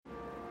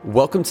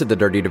Welcome to the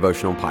Dirty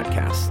Devotional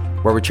Podcast,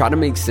 where we try to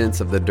make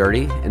sense of the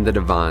dirty and the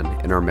divine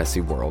in our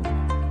messy world.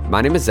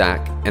 My name is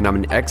Zach, and I'm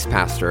an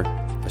ex-pastor,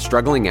 a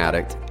struggling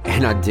addict,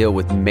 and I deal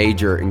with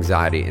major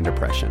anxiety and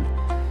depression.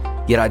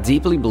 Yet I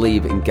deeply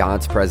believe in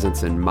God's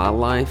presence in my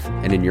life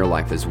and in your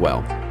life as well.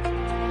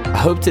 I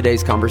hope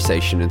today's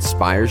conversation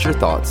inspires your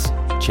thoughts,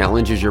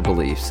 challenges your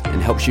beliefs,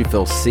 and helps you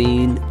feel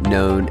seen,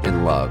 known,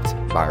 and loved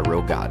by a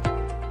real God.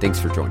 Thanks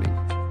for joining.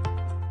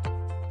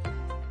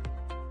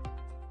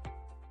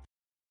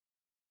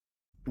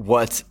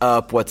 What's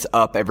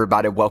up,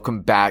 everybody?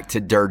 Welcome back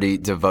to Dirty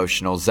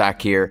Devotional.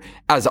 Zach here.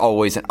 As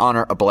always, an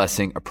honor, a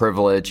blessing, a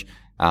privilege.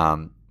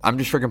 I'm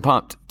just freaking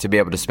pumped to be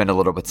able to spend a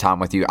little bit of time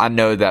with you. I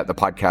know that the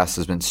podcast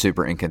has been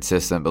super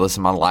inconsistent, but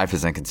listen, my life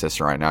is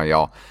inconsistent right now,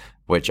 y'all,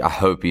 which I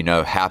hope you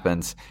know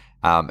happens.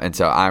 And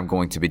so I'm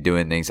going to be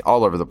doing things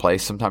all over the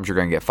place. Sometimes you're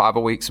going to get 5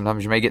 a week.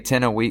 Sometimes you may get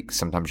 10 a week.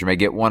 Sometimes you may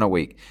get 1 a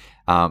week.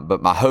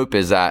 But my hope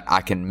is that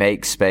I can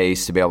make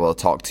space to be able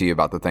to talk to you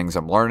about the things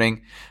I'm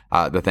learning,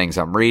 the things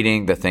I'm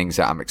reading, the things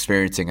that I'm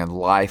experiencing in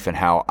life, and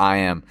how I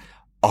am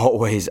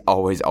always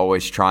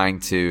trying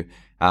to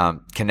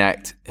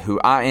connect who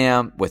I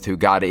am with who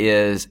God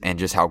is, and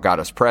just how God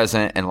is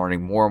present, and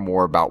learning more and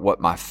more about what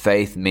my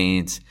faith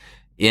means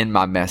in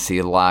my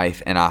messy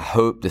life. And I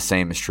hope the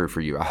same is true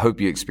for you. I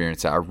hope you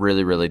experience that. I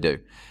really, really do.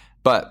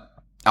 But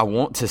I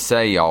want to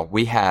say, y'all,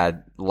 we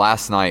had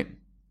last night,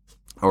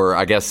 or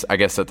I guess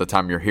at the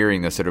time you're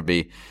hearing this, it'll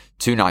be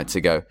 2 nights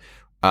ago,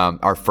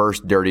 our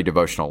first Dirty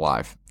Devotional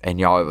Live. And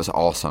y'all, it was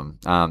awesome.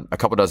 A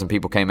couple dozen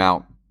people came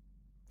out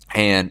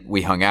and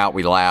we hung out,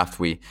 we laughed,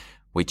 we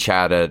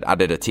chatted. I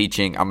did a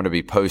teaching. I'm going to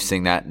be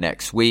posting that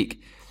next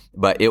week.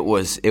 But it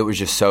was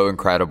just so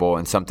incredible,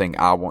 and something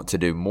I want to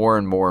do more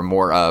and more and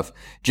more of,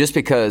 just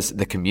because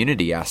the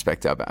community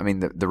aspect of it. I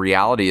mean, the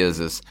reality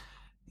is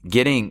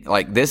getting,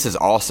 like, this is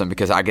awesome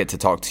because I get to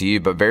talk to you,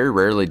 but very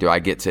rarely do I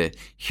get to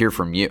hear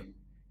from you.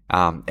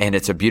 And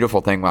it's a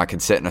beautiful thing when I can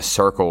sit in a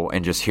circle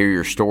and just hear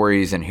your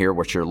stories and hear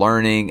what you're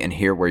learning and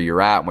hear where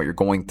you're at and what you're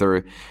going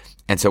through.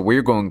 And so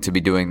we're going to be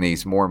doing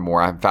these more and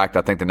more. In fact,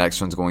 I think the next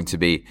one's going to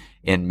be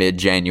in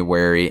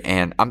mid-January,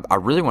 and I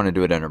really want to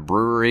do it in a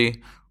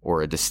brewery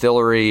or a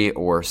distillery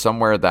or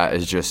somewhere that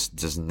is just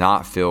does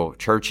not feel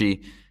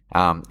churchy.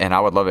 And I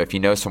would love it if you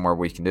know somewhere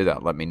we can do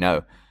that. Let me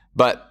know.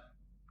 But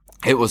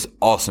it was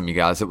awesome, you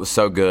guys. It was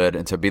so good.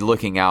 And so be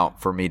looking out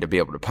for me to be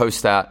able to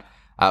post that.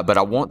 But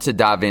I want to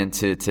dive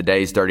into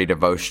today's Dirty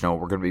Devotional.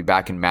 We're going to be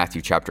back in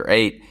Matthew chapter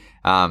 8.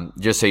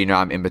 Just so you know,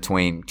 I'm in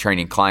between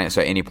training clients.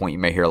 So at any point you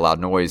may hear a loud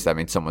noise. That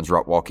means someone's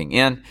walking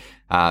in,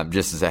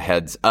 just as a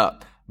heads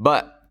up.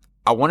 But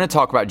I want to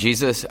talk about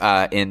Jesus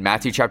in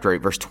Matthew chapter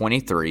 8, verse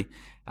 23.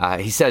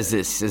 He says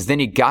this, says, "Then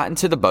he got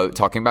into the boat,"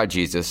 talking about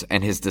Jesus,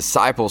 "and his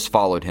disciples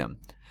followed him.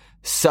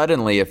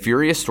 Suddenly a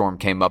furious storm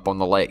came up on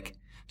the lake,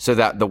 so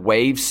that the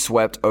waves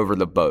swept over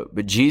the boat.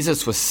 But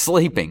Jesus was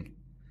sleeping.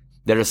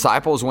 The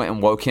disciples went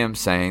and woke him,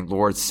 saying,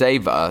 'Lord,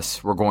 save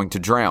us, we're going to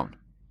drown.'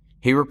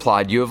 He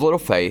replied, 'You have little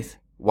faith.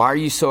 Why are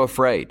you so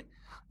afraid?'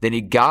 Then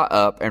he got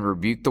up and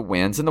rebuked the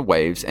winds and the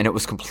waves, and it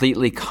was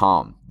completely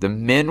calm. The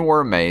men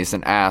were amazed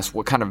and asked,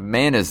 'What kind of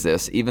man is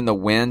this? Even the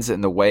winds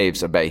and the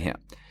waves obey him.'"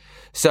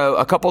 So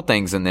a couple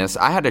things in this.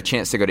 I had a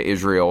chance to go to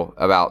Israel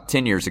about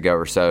 10 years ago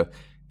or so,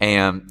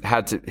 and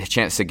had a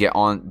chance to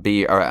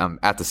be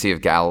at the Sea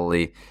of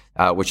Galilee,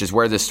 which is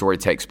where this story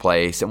takes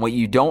place. And what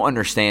you don't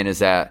understand is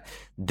that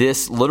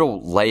this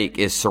little lake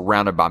is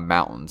surrounded by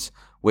mountains,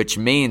 which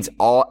means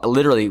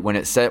literally when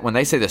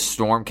they say the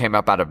storm came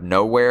up out of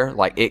nowhere,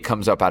 like it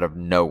comes up out of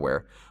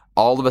nowhere.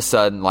 All of a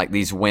sudden, like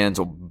these winds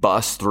will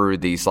bust through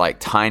these like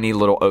tiny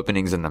little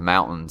openings in the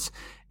mountains,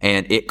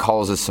 and it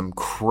causes some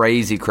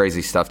crazy,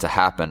 crazy stuff to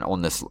happen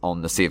on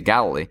the Sea of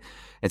Galilee.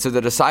 And so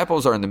the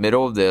disciples are in the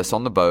middle of this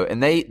on the boat,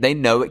 and they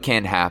know it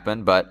can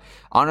happen, but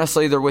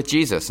honestly, they're with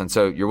Jesus. And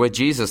so you're with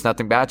Jesus,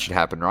 nothing bad should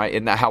happen, right?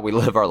 Isn't that how we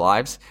live our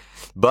lives?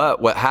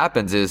 But what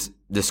happens is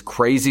this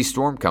crazy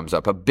storm comes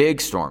up, a big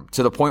storm,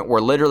 to the point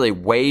where literally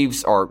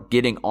waves are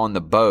getting on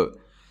the boat.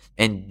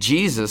 And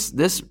Jesus,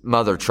 this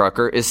mother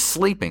trucker, is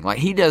sleeping. Like,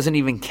 he doesn't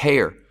even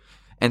care.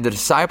 And the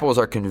disciples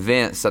are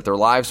convinced that their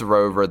lives are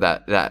over,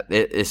 that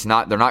they're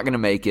not going to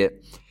make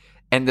it.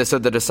 And so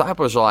the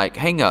disciples are like,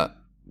 hang on.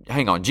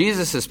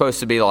 Jesus is supposed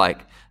to be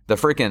like the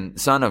freaking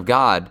Son of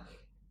God,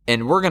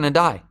 and we're going to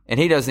die. And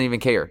he doesn't even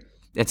care.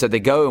 And so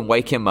they go and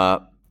wake him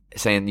up,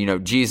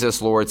 saying,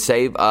 "Jesus, Lord,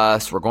 save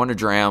us. We're going to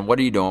drown. What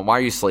are you doing? Why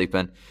are you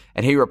sleeping?"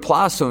 And he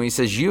replies to him. He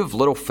says, "You have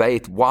little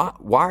faith. Why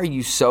are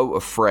you so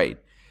afraid?"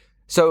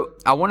 So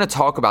I want to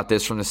talk about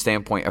this from the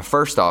standpoint of,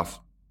 first off,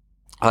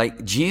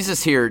 like,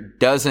 Jesus here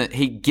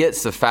he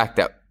gets the fact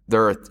that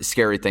there are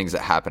scary things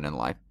that happen in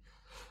life.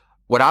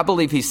 What I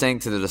believe he's saying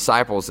to the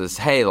disciples is,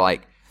 hey,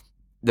 like,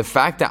 the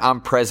fact that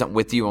I'm present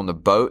with you on the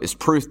boat is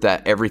proof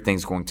that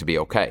everything's going to be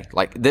okay.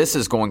 Like, this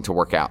is going to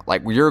work out.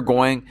 Like, you're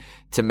going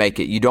to make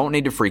it. You don't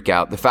need to freak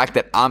out. The fact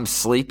that I'm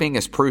sleeping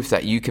is proof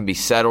that you can be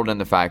settled in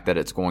the fact that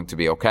it's going to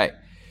be okay.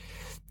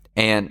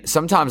 And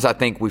sometimes I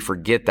think we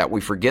forget that.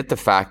 We forget the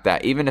fact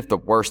that even if the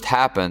worst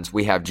happens,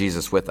 we have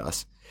Jesus with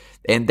us.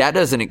 And that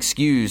doesn't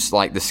excuse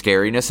like the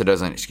scariness. It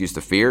doesn't excuse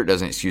the fear. It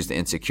doesn't excuse the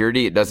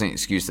insecurity. It doesn't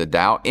excuse the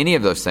doubt, any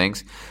of those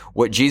things.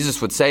 What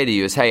Jesus would say to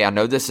you is, hey, I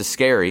know this is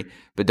scary,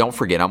 but don't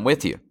forget I'm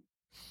with you.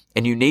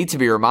 And you need to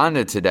be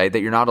reminded today that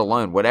you're not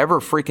alone. Whatever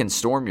freaking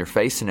storm you're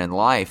facing in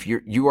life,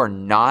 you are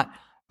not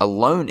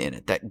alone in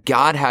it, that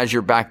God has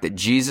your back, that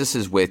Jesus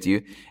is with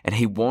you, and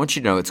he wants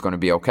you to know it's going to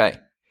be okay.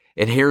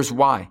 And here's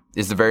why,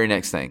 is the very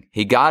next thing.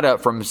 He got up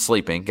from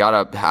sleeping, got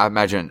up, I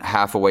imagine,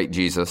 half awake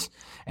Jesus,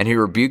 and he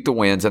rebuked the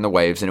winds and the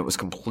waves, and it was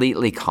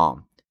completely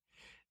calm.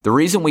 The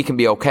reason we can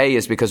be okay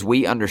is because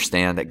we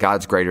understand that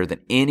God's greater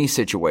than any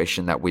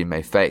situation that we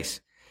may face.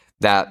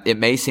 That it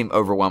may seem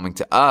overwhelming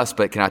to us,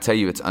 but can I tell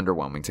you it's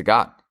underwhelming to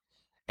God?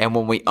 And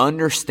when we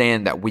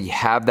understand that we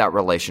have that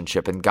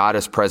relationship and God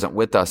is present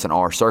with us in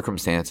all our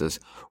circumstances,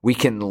 we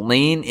can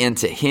lean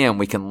into him,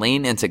 we can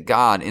lean into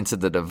God, into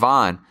the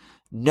divine,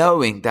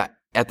 knowing that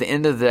at the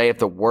end of the day, if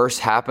the worst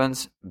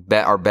happens,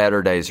 our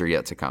better days are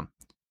yet to come.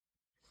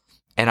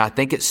 And I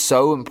think it's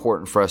so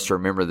important for us to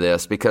remember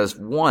this because,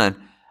 one,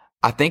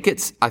 I think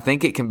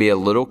it can be a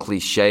little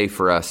cliche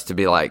for us to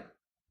be like,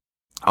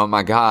 oh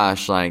my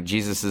gosh, like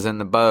Jesus is in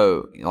the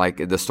boat,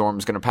 like the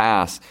storm's going to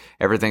pass,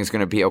 everything's going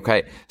to be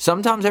okay.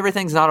 Sometimes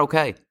everything's not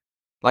okay.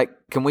 Like,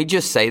 can we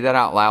just say that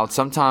out loud?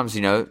 Sometimes,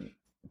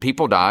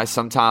 people die.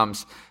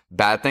 Sometimes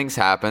bad things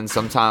happen.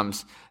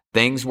 Sometimes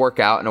things work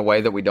out in a way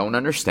that we don't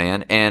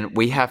understand. And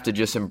we have to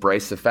just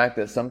embrace the fact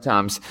that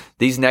sometimes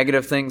these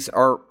negative things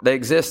they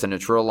exist and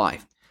it's real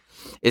life.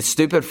 It's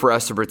stupid for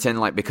us to pretend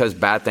like because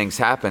bad things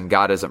happen,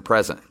 God isn't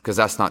present, because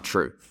that's not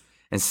true.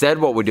 Instead,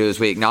 what we do is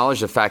we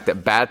acknowledge the fact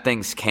that bad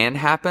things can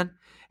happen.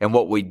 And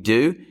what we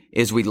do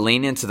is we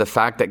lean into the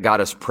fact that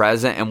God is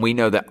present and we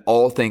know that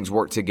all things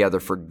work together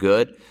for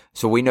good.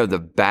 So we know the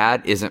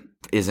bad is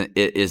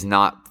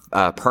not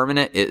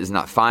permanent. It is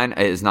not fine.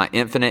 It is not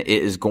infinite.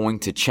 It is going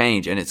to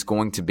change and it's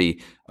going to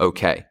be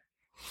okay.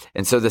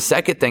 And so the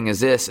second thing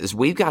is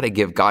we've got to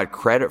give God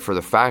credit for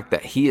the fact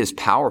that he is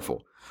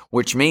powerful,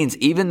 which means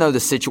even though the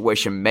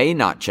situation may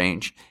not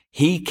change,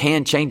 he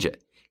can change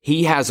it.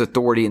 He has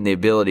authority and the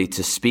ability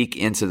to speak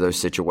into those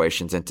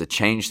situations and to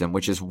change them,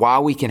 which is why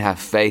we can have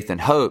faith and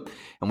hope.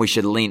 And we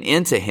should lean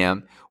into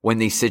him when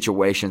these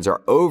situations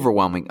are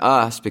overwhelming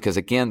us, because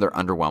again, they're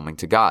underwhelming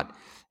to God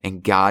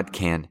and God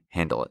can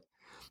handle it.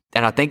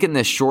 And I think in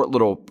this short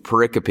little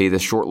pericope,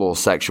 this short little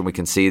section, we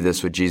can see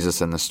this with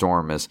Jesus in the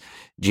storm is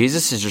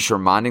Jesus is just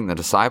reminding the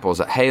disciples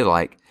that, hey,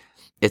 like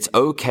it's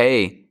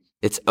okay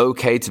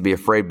to be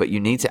afraid, but you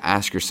need to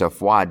ask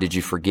yourself, why? Did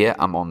you forget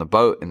I'm on the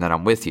boat and that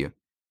I'm with you?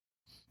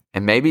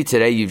 And maybe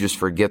today you just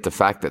forget the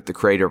fact that the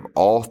creator of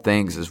all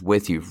things is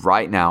with you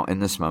right now in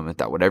this moment,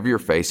 that whatever you're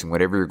facing,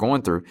 whatever you're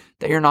going through,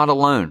 that you're not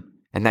alone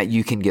and that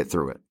you can get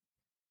through it.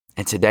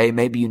 And today,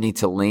 maybe you need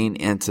to lean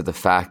into the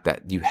fact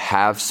that you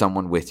have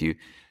someone with you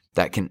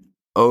that can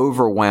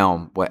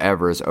overwhelm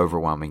whatever is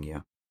overwhelming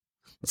you.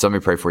 So let me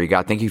pray for you,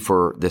 God. Thank you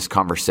for this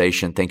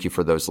conversation. Thank you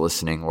for those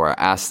listening. Lord,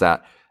 I ask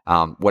that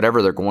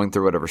whatever they're going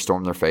through, whatever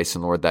storm they're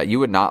facing, Lord, that you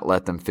would not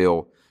let them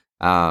feel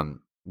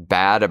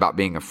bad about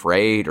being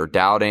afraid or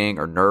doubting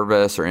or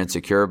nervous or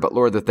insecure, but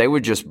Lord, that they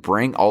would just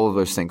bring all of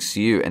those things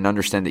to you and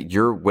understand that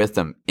you're with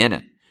them in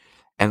it.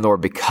 And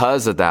Lord,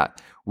 because of that,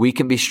 we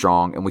can be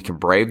strong and we can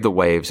brave the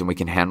waves and we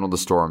can handle the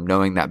storm,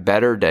 knowing that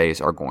better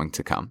days are going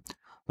to come.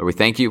 Lord, we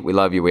thank you. We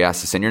love you. We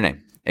ask this in your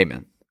name.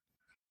 Amen.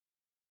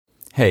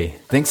 Hey,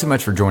 thanks so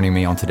much for joining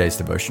me on today's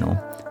devotional.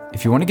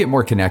 If you want to get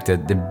more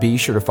connected, then be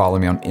sure to follow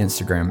me on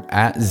Instagram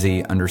at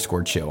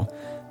 @Z_chill.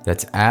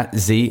 That's at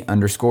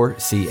 @Z_CHIL.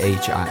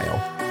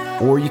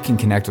 Or you can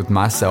connect with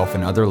myself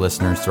and other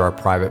listeners through our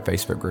private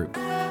Facebook group.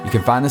 You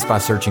can find this by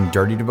searching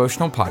Dirty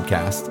Devotional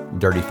Podcast,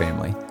 Dirty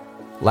Family.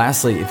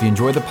 Lastly, if you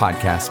enjoy the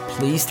podcast,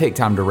 please take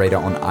time to rate it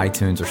on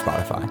iTunes or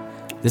Spotify.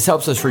 This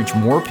helps us reach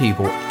more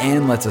people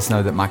and lets us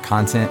know that my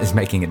content is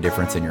making a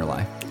difference in your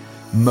life.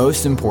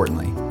 Most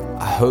importantly,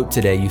 I hope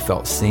today you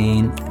felt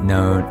seen,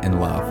 known, and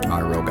loved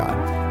by a real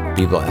God.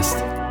 Be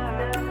blessed.